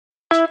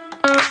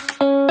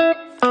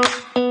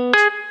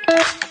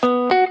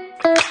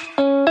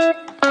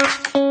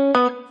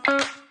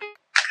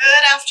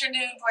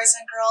boys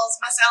and girls.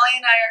 Miss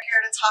Elle and I are here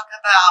to talk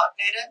about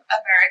Native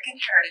American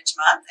Heritage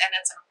Month, and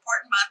it's an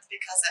important month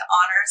because it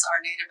honors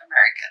our Native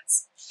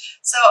Americans.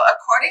 So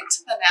according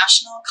to the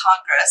National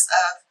Congress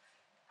of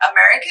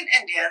American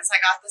Indians,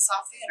 I got this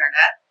off the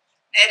internet,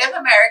 Native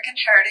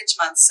American Heritage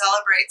Month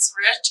celebrates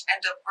rich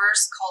and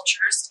diverse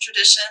cultures,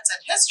 traditions,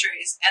 and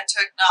histories, and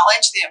to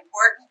acknowledge the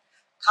important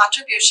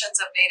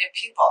contributions of Native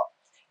people.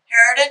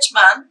 Heritage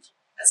Month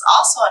is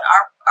also an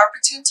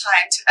opportune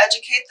time to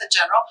educate the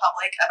general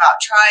public about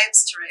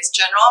tribes, to raise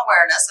general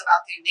awareness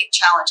about the unique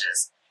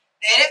challenges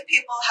Native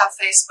people have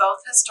faced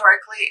both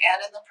historically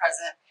and in the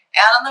present,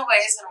 and on the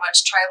ways in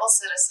which tribal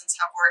citizens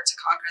have worked to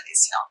conquer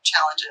these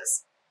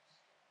challenges.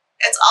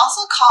 It's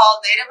also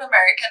called Native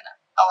American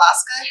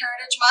Alaska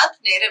Heritage Month.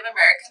 Native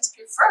Americans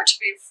prefer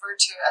to be referred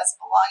to as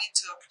belonging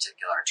to a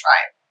particular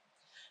tribe.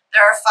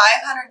 There are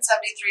 573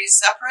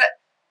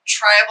 separate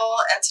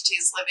tribal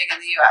entities living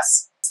in the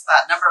U.S.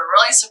 That number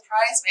really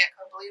surprised me. I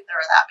couldn't believe there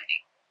were that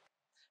many.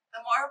 The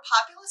more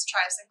populous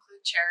tribes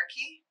include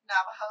Cherokee,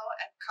 Navajo,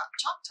 and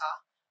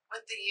Choctaw,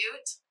 with the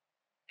Ute,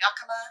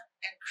 Yakima,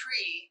 and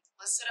Cree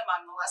listed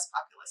among the less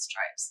populous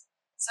tribes.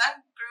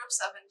 Some groups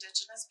of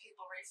indigenous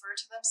people refer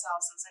to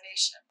themselves as a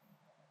nation.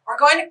 We're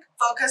going to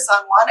focus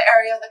on one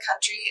area of the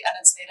country, and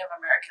it's Native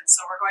Americans.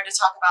 So we're going to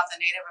talk about the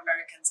Native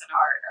Americans in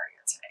our area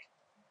today.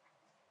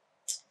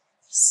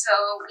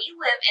 So we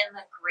live in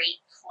the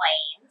Great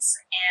Plains,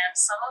 and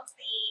some of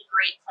the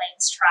Great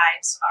Plains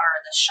tribes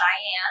are the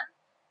Cheyenne,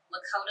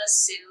 Lakota,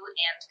 Sioux,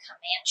 and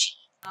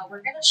Comanche.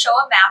 We're going to show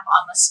a map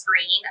on the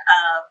screen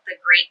of the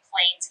Great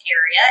Plains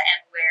area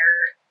and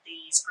where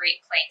these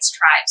Great Plains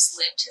tribes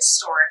lived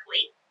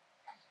historically.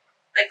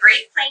 The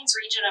Great Plains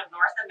region of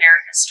North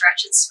America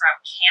stretches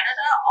from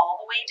Canada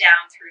all the way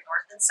down through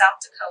North and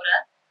South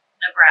Dakota,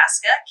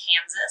 Nebraska,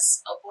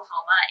 Kansas,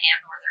 Oklahoma,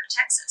 and northern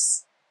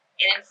Texas.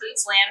 It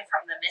includes land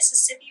from the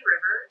Mississippi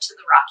River to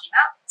the Rocky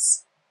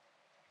Mountains.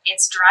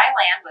 It's dry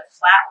land with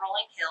flat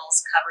rolling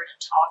hills covered in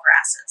tall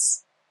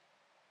grasses.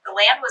 The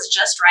land was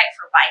just right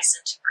for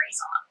bison to graze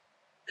on.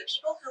 The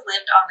people who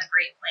lived on the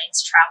Great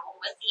Plains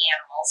traveled with the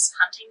animals,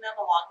 hunting them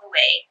along the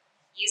way,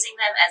 using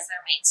them as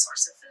their main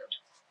source of food.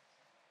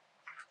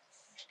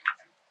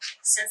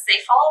 Since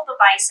they followed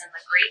the bison,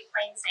 the Great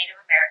Plains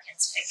Native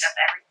Americans picked up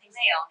everything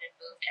they owned and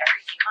moved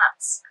every few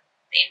months.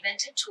 They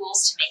invented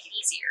tools to make it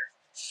easier.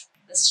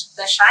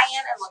 The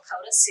Cheyenne and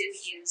Lakota Sioux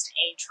used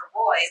a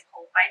travois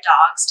pulled by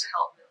dogs to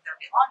help move their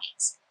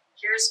belongings.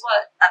 Here's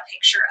a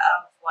picture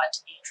of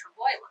what a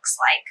travois looks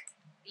like.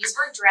 These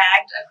were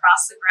dragged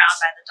across the ground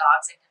by the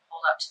dogs and could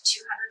hold up to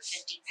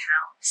 250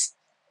 pounds.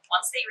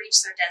 Once they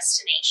reached their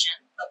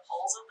destination, the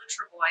poles of the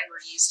travois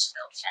were used to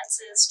build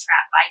fences,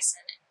 trap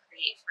bison, and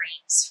create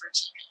frames for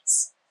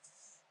teepees.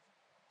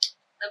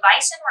 The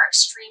bison were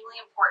extremely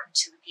important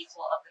to the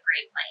people of the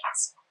Great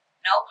Plains.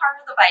 No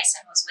part of the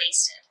bison was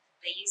wasted.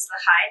 They used the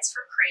hides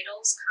for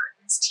cradles,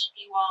 curtains,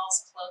 teepee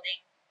walls,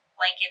 clothing,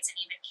 blankets, and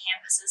even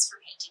canvases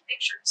for painting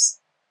pictures.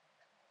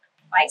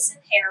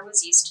 Bison hair was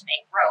used to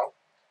make rope.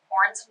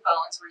 Horns and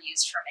bones were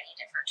used for many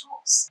different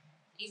tools.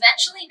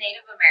 Eventually,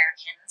 Native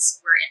Americans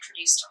were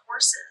introduced to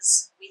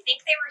horses. We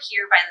think they were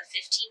here by the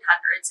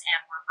 1500s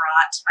and were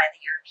brought by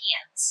the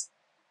Europeans.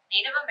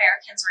 Native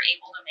Americans were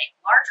able to make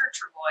larger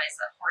travois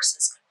that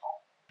horses could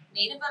pull.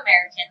 Native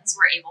Americans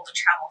were able to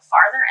travel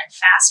farther and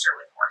faster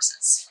with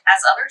horses.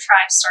 As other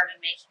tribes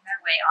started making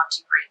their way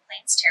onto Great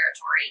Plains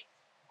territory,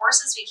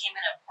 horses became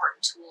an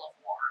important tool of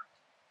war.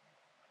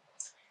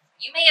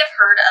 You may have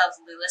heard of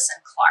Lewis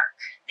and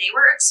Clark. They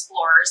were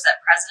explorers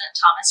that President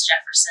Thomas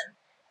Jefferson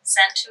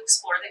sent to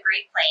explore the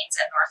Great Plains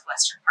and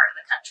northwestern part of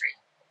the country.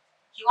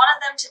 He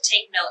wanted them to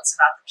take notes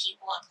about the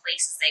people and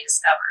places they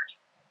discovered.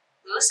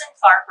 Lewis and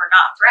Clark were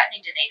not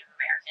threatening to Native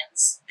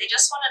Americans. They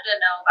just wanted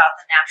to know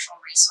about the natural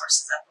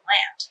resources of the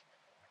land.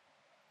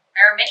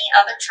 There are many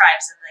other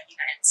tribes in the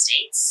United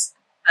States,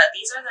 but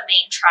these are the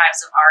main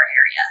tribes of our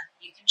area.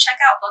 You can check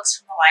out books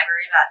from the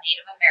library about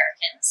Native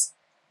Americans,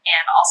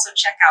 and also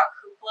check out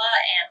Hoopla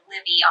and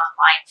Libby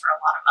online for a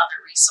lot of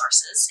other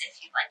resources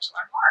if you'd like to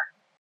learn more.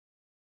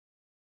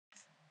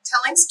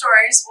 Telling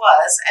stories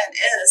was and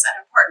is an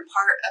important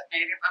part of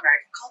Native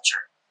American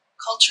culture.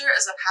 Culture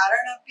is a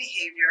pattern of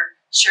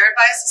behavior shared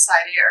by a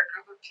society or a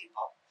group of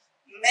people.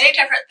 Many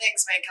different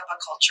things make up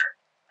a culture,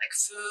 like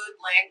food,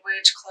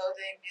 language,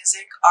 clothing,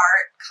 music,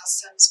 art,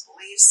 customs,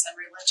 beliefs, and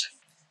religion.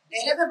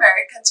 Native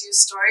Americans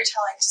use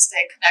storytelling to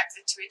stay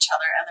connected to each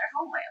other and their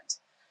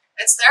homeland.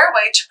 It's their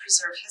way to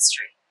preserve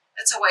history.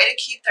 It's a way to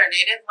keep their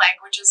native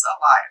languages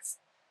alive.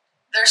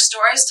 Their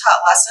stories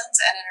taught lessons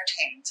and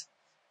entertained.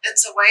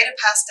 It's a way to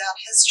pass down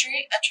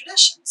history and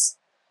traditions.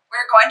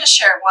 We're going to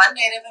share one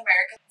Native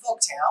American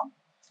folktale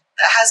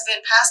that has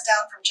been passed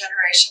down from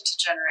generation to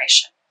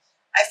generation.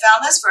 I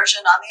found this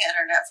version on the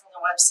internet from the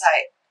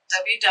website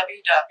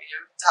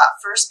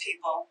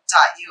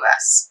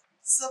www.firstpeople.us.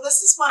 So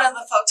this is one of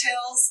the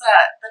folktales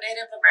that the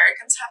Native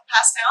Americans have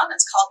passed down.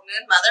 It's called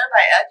Moon Mother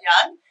by Ed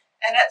Young,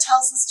 and it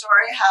tells the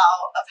story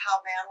of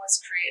how man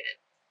was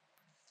created.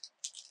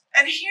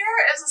 And here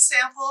is a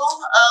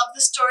sample of the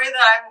story that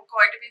I'm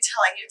going to be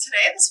telling you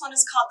today. This one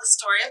is called The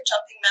Story of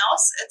Jumping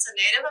Mouse. It's a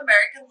Native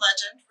American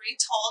legend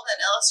retold and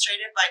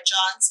illustrated by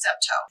John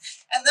Steptoe.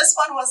 And this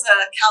one was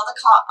a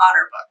Caldecott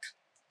Honor Book.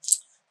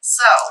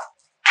 So,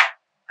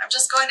 I'm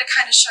just going to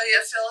kind of show you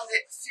a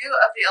few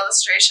of the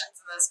illustrations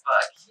in this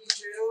book. He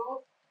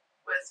drew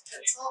with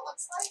pencil, it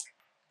looks like.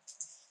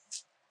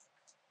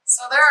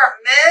 So there are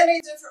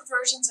many different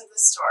versions of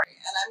this story,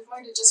 and I'm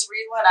going to just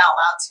read one out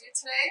loud to you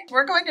today.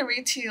 We're going to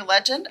read to you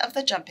Legend of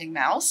the Jumping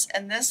Mouse,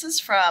 and this is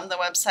from the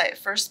website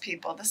First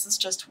People. This is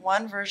just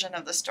one version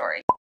of the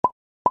story.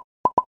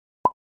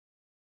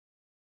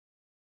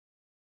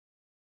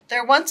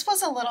 There once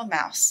was a little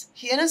mouse.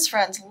 He and his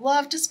friends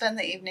loved to spend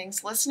the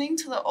evenings listening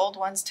to the old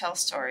ones tell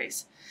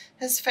stories.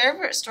 His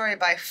favorite story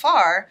by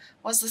far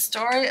was the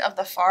story of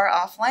the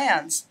far-off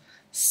lands.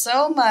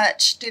 So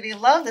much did he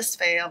love this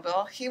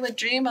fable, he would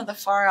dream of the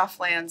far-off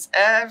lands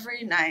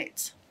every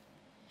night.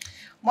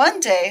 One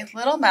day,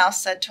 Little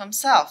Mouse said to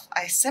himself,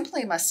 "I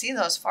simply must see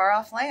those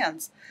far-off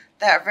lands."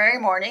 That very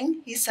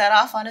morning, he set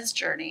off on his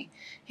journey.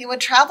 He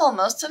would travel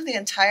most of the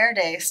entire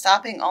day,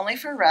 stopping only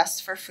for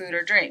rest, for food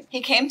or drink.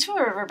 He came to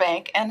a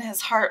riverbank, and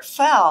his heart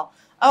fell.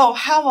 "Oh,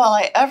 how will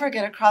I ever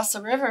get across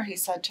the river?" he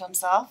said to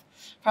himself.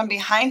 From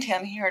behind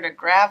him, he heard a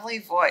gravelly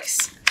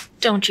voice.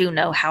 "Don't you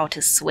know how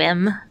to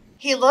swim?"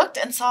 He looked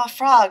and saw a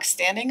frog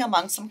standing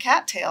among some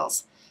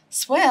cattails.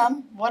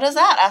 "Swim? What is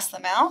that?" asked the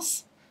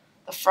mouse.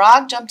 The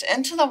frog jumped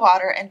into the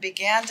water and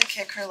began to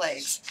kick her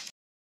legs.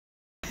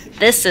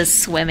 "This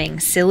is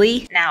swimming,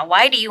 silly. Now,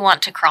 why do you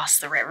want to cross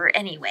the river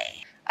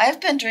anyway?" "I've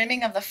been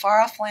dreaming of the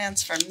far-off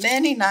lands for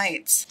many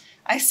nights.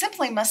 I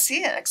simply must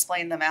see it,"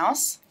 explained the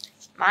mouse.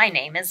 "My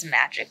name is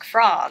Magic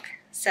Frog,"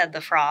 said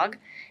the frog,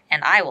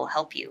 "and I will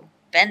help you.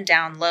 Bend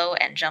down low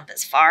and jump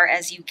as far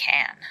as you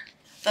can."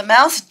 The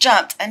mouse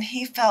jumped, and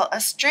he felt a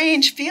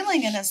strange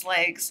feeling in his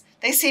legs.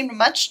 They seemed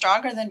much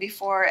stronger than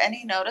before, and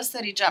he noticed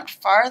that he jumped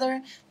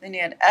farther than he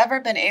had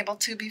ever been able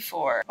to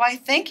before. "Why,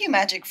 thank you,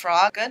 Magic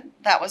Frog.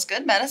 That was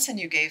good medicine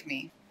you gave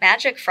me."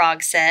 Magic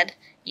Frog said,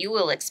 "You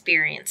will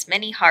experience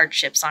many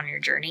hardships on your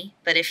journey,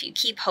 but if you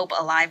keep hope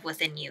alive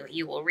within you,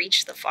 you will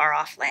reach the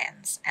far-off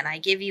lands, and I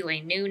give you a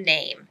new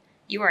name.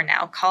 You are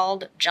now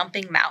called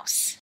Jumping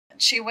Mouse."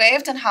 She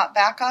waved and hopped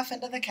back off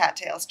into the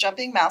cattails.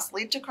 Jumping Mouse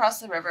leaped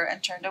across the river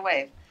and turned to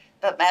wave,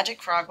 but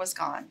Magic Frog was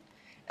gone.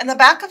 In the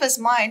back of his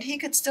mind, he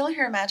could still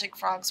hear Magic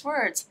Frog's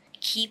words,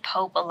 "Keep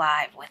hope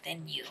alive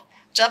within you."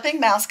 Jumping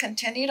Mouse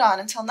continued on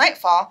until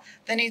nightfall.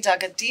 Then he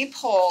dug a deep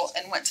hole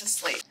and went to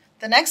sleep.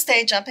 The next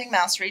day, Jumping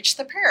Mouse reached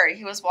the prairie.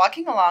 He was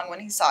walking along when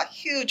he saw a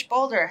huge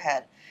boulder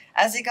ahead.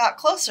 As he got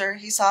closer,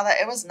 he saw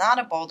that it was not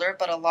a boulder,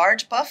 but a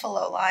large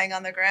buffalo lying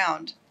on the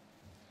ground.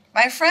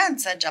 "My friend,"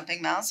 said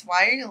Jumping Mouse,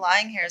 "why are you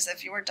lying here as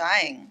if you were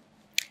dying?"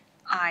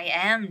 "I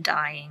am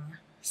dying,"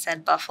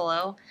 said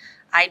Buffalo.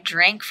 "I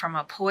drank from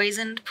a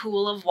poisoned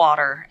pool of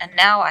water, and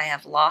now I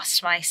have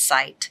lost my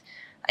sight.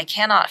 I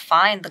cannot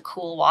find the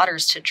cool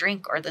waters to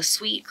drink or the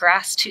sweet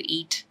grass to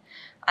eat.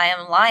 I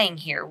am lying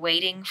here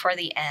waiting for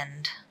the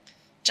end."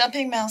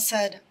 Jumping Mouse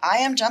said, "I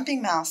am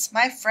Jumping Mouse.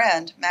 My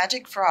friend,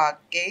 Magic Frog,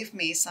 gave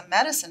me some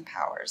medicine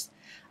powers.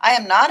 I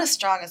am not as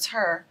strong as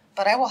her,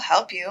 but I will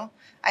help you.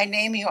 I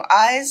name you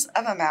Eyes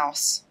of a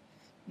Mouse."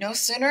 No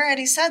sooner had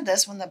he said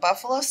this when the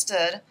buffalo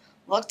stood,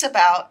 looked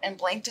about, and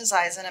blinked his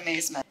eyes in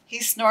amazement.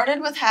 He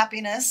snorted with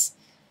happiness.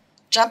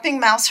 Jumping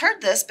Mouse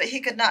heard this, but he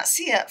could not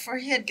see it, for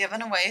he had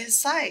given away his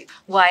sight.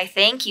 "Why,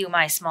 thank you,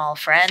 my small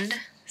friend,"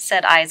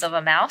 said Eyes of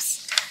a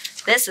Mouse.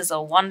 "This is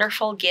a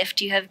wonderful gift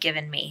you have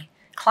given me.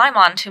 Climb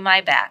onto my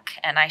back,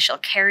 and I shall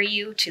carry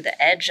you to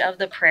the edge of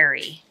the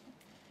prairie."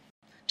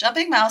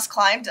 Jumping Mouse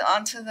climbed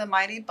onto the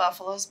mighty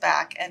buffalo's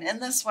back, and in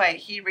this way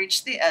he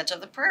reached the edge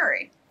of the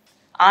prairie.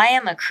 "I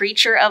am a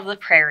creature of the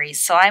prairies,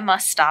 so I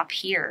must stop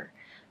here.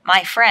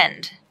 My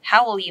friend,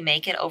 how will you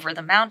make it over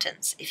the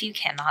mountains if you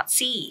cannot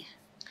see?"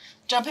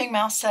 Jumping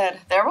Mouse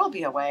said, "There will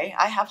be a way.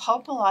 I have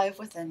hope alive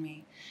within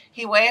me."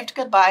 He waved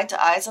goodbye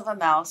to Eyes of a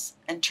Mouse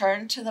and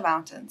turned to the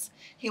mountains.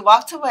 He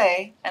walked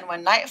away, and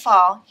when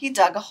nightfall, he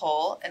dug a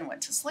hole and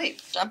went to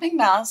sleep. Jumping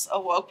Mouse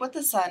awoke with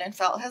the sun and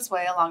felt his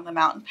way along the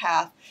mountain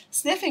path,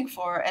 sniffing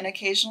for and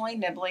occasionally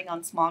nibbling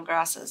on small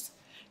grasses.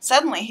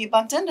 Suddenly, he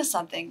bumped into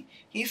something.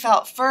 He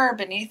felt fur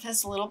beneath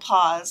his little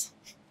paws.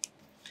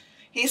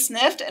 He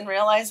sniffed and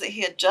realized that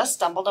he had just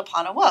stumbled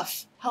upon a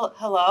wolf.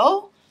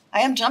 "Hello?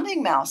 I am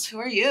Jumping Mouse. Who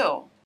are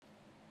you?"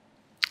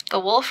 The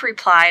wolf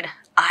replied,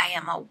 "I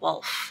am a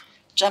wolf."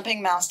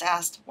 Jumping Mouse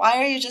asked, "Why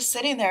are you just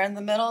sitting there in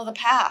the middle of the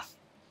path?"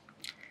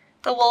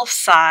 The wolf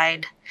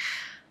sighed.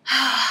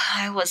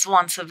 "I was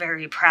once a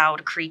very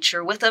proud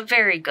creature with a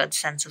very good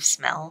sense of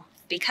smell.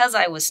 Because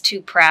I was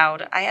too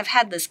proud, I have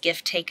had this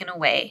gift taken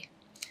away.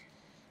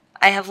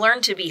 I have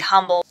learned to be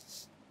humble,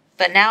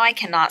 but now I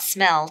cannot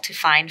smell to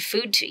find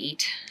food to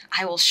eat.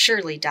 I will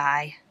surely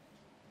die."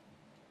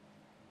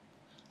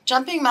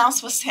 Jumping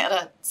Mouse was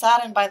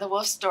saddened by the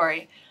wolf's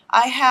story.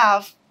 "I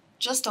have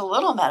just a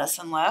little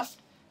medicine left.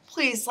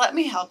 Please let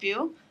me help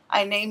you.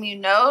 I name you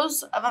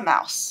Nose of a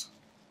Mouse."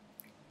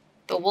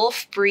 The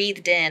wolf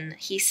breathed in.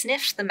 He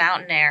sniffed the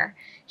mountain air.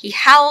 He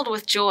howled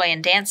with joy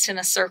and danced in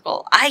a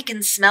circle. I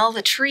can smell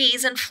the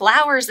trees and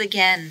flowers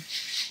again.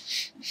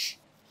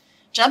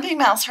 Jumping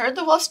Mouse heard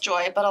the wolf's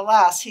joy, but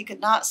alas, he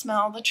could not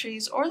smell the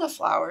trees or the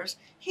flowers.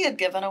 He had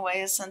given away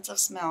his sense of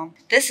smell.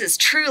 This is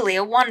truly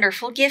a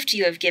wonderful gift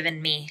you have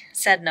given me,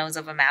 said Nose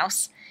of a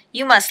Mouse.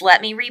 You must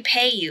let me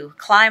repay you.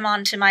 Climb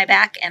onto my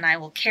back, and I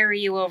will carry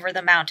you over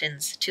the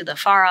mountains to the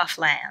far-off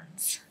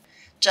lands.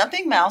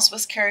 Jumping Mouse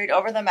was carried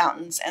over the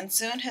mountains, and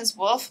soon his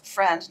wolf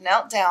friend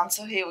knelt down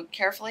so he would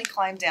carefully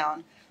climb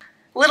down.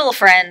 Little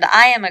friend,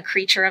 I am a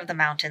creature of the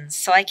mountains,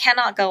 so I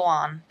cannot go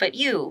on. But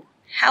you,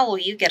 how will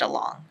you get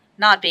along,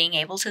 not being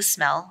able to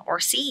smell or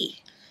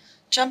see?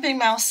 Jumping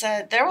Mouse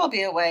said, There will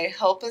be a way.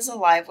 Hope is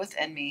alive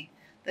within me.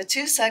 The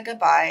two said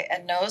goodbye,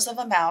 and Nose of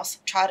a Mouse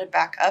trotted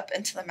back up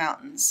into the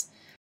mountains.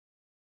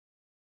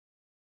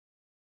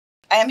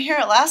 I am here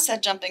at last,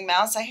 said Jumping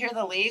Mouse. I hear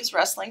the leaves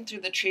rustling through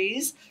the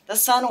trees. The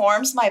sun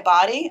warms my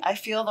body. I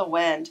feel the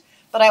wind.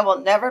 But I will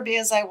never be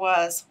as I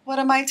was. What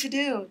am I to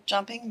do?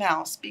 Jumping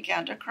Mouse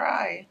began to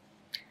cry.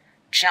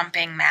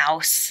 Jumping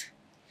Mouse.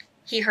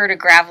 He heard a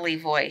gravelly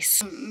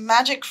voice.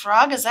 Magic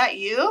Frog, is that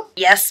you?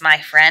 Yes,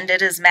 my friend,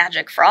 it is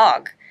Magic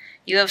Frog.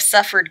 You have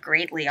suffered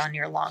greatly on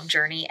your long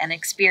journey and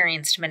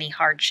experienced many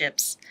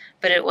hardships,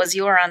 but it was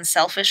your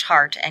unselfish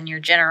heart and your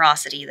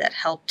generosity that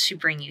helped to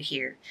bring you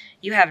here.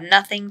 You have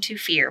nothing to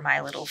fear, my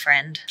little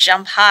friend.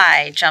 Jump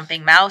high,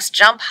 Jumping Mouse,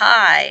 jump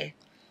high.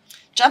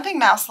 Jumping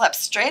Mouse leapt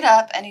straight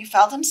up, and he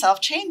felt himself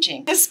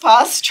changing. His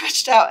paws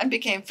stretched out and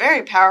became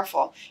very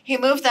powerful. He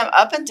moved them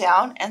up and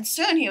down, and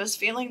soon he was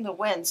feeling the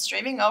wind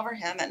streaming over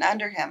him and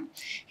under him.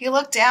 He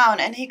looked down,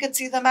 and he could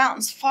see the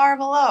mountains far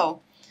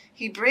below.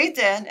 He breathed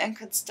in and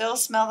could still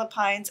smell the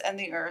pines and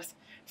the earth.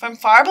 From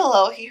far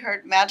below, he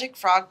heard Magic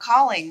Frog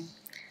calling.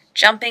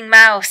 Jumping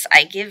Mouse,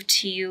 I give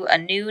to you a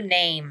new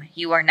name.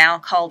 You are now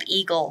called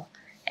Eagle,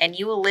 and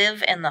you will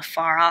live in the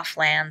far-off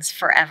lands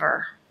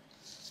forever.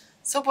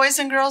 So boys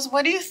and girls,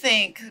 what do you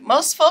think?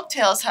 Most folk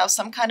tales have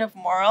some kind of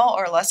moral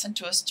or lesson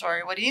to a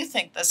story. What do you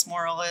think this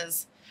moral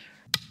is?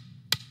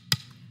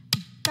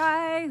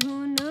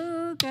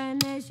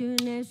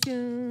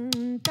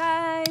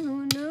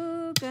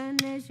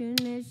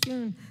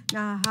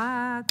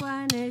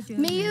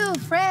 May you,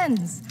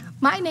 friends!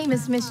 My name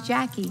is Miss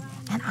Jackie,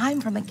 and I'm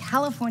from a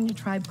California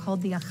tribe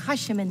called the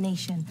Akashima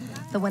Nation,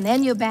 the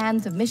Wanenyo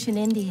Band of Mission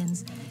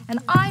Indians, and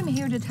I'm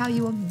here to tell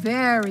you a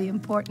very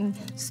important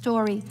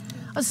story,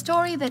 a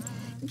story that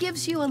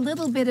gives you a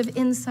little bit of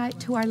insight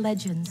to our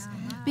legends,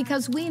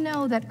 because we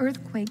know that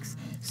earthquakes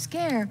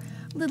scare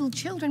little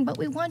children, but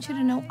we want you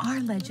to know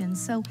our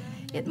legends, so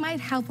it might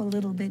help a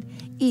little bit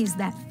ease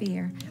that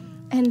fear.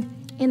 And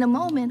in a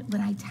moment, when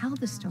I tell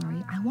the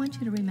story, I want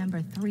you to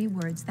remember 3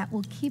 words that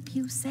will keep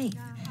you safe,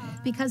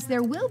 because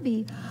there will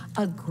be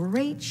a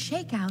great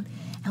shakeout,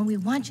 and we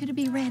want you to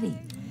be ready.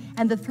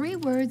 And the 3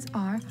 words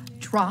are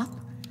drop,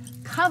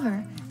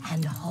 cover,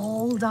 and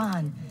hold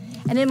on.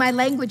 And in my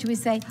language, we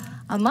say,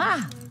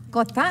 ama,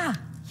 kota,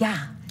 ya.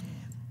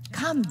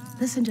 Come,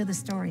 listen to the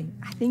story.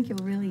 I think you'll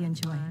really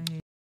enjoy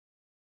it.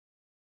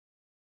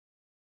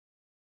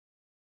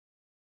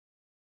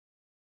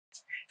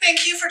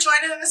 Thank you for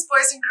joining us,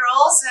 boys and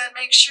girls, and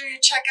make sure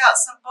you check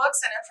out some books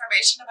and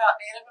information about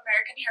Native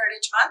American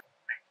Heritage Month.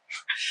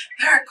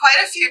 There are quite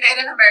a few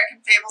Native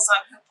American fables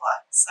on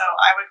Hoopla, so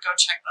I would go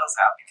check those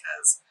out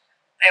because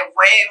they have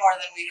way more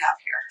than we have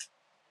here.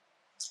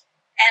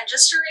 And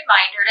just a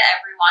reminder to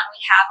everyone,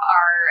 we have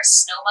our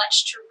So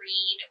Much to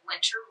Read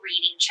Winter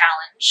Reading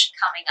Challenge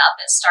coming up.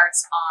 It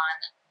starts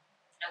on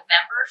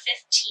November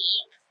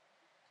 15th.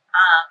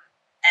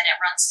 And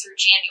it runs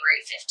through January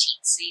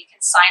 15th. So you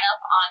can sign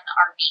up on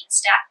our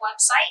Beanstack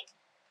website,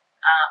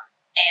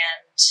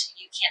 and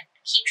you can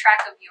keep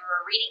track of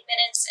your reading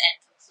minutes and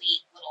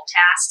complete little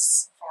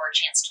tasks for a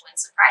chance to win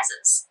some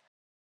prizes.